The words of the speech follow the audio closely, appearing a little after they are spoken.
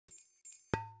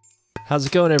How's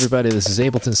it going, everybody? This is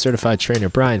Ableton Certified Trainer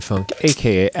Brian Funk,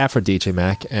 aka Afro DJ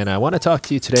Mac, and I want to talk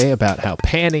to you today about how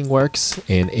panning works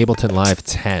in Ableton Live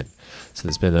 10. So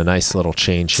there's been a nice little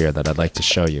change here that I'd like to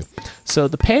show you. So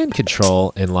the pan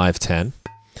control in Live 10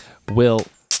 will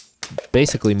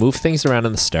basically move things around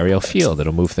in the stereo field.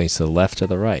 It'll move things to the left or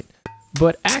the right.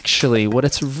 But actually, what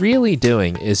it's really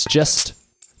doing is just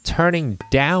turning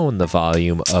down the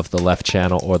volume of the left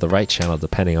channel or the right channel,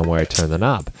 depending on where I turn the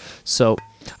knob. So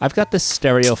I've got this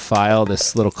stereo file,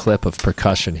 this little clip of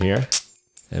percussion here,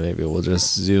 and maybe we'll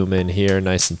just zoom in here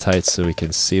nice and tight so we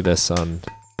can see this in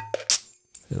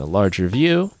a larger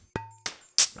view.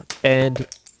 And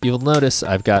you'll notice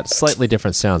I've got slightly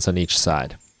different sounds on each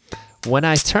side. When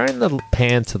I turn the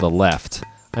pan to the left,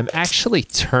 I'm actually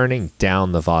turning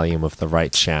down the volume of the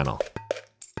right channel.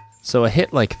 So a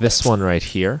hit like this one right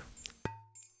here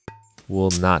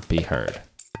will not be heard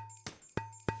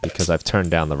because I've turned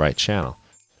down the right channel.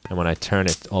 And when I turn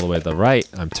it all the way to the right,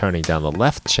 I'm turning down the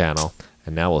left channel,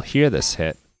 and now we'll hear this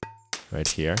hit right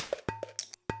here.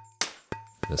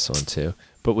 This one too.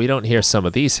 But we don't hear some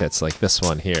of these hits like this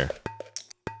one here.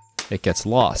 It gets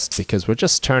lost because we're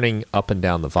just turning up and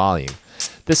down the volume.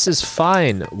 This is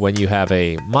fine when you have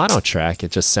a mono track.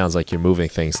 It just sounds like you're moving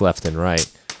things left and right,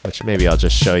 which maybe I'll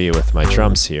just show you with my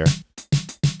drums here.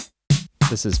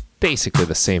 This is basically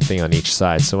the same thing on each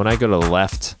side. So when I go to the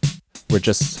left, we're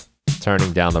just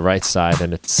turning down the right side,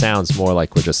 and it sounds more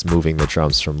like we're just moving the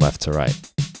drums from left to right.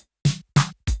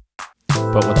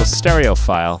 But with the stereo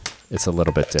file, it's a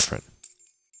little bit different.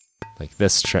 Like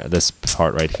this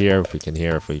part right here, we can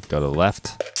hear if we go to the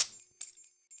left.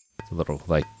 It's a little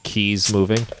like keys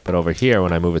moving, but over here,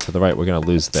 when I move it to the right, we're going to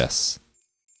lose this.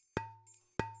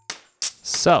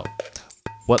 So,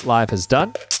 what Live has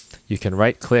done, you can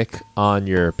right-click on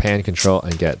your pan control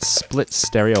and get split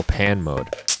stereo pan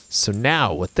mode. So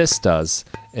now what this does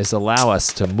is allow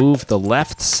us to move the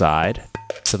left side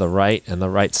to the right and the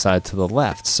right side to the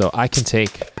left. So I can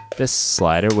take this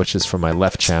slider, which is from my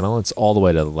left channel, it's all the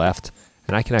way to the left,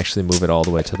 and I can actually move it all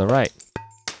the way to the right.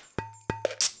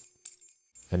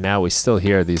 And now we still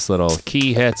hear these little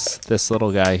key hits, this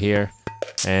little guy here,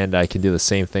 and I can do the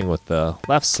same thing with the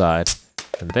left side,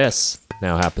 and this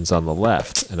now happens on the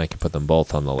left, and I can put them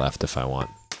both on the left if I want,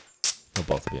 or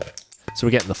both of you. So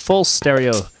we're getting the full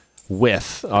stereo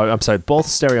width, both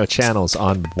stereo channels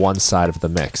on one side of the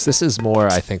mix. This is more,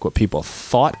 I think, what people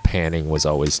thought panning was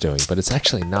always doing, but it's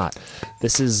actually not.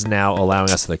 This is now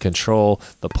allowing us to control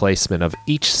the placement of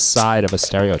each side of a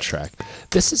stereo track.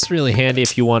 This is really handy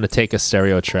if you want to take a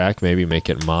stereo track, maybe make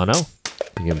it mono.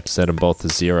 You can set them both to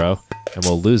 0, and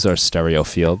we'll lose our stereo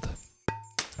field.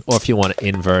 Or if you want to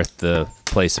invert the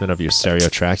placement of your stereo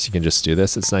tracks, you can just do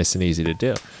this. It's nice and easy to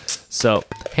do. So,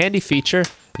 handy feature.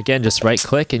 Again, just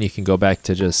right-click and you can go back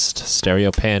to just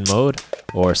stereo pan mode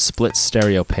or split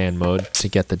stereo pan mode to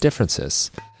get the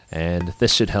differences. And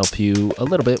this should help you a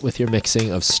little bit with your mixing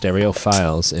of stereo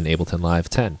files in Ableton Live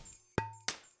 10.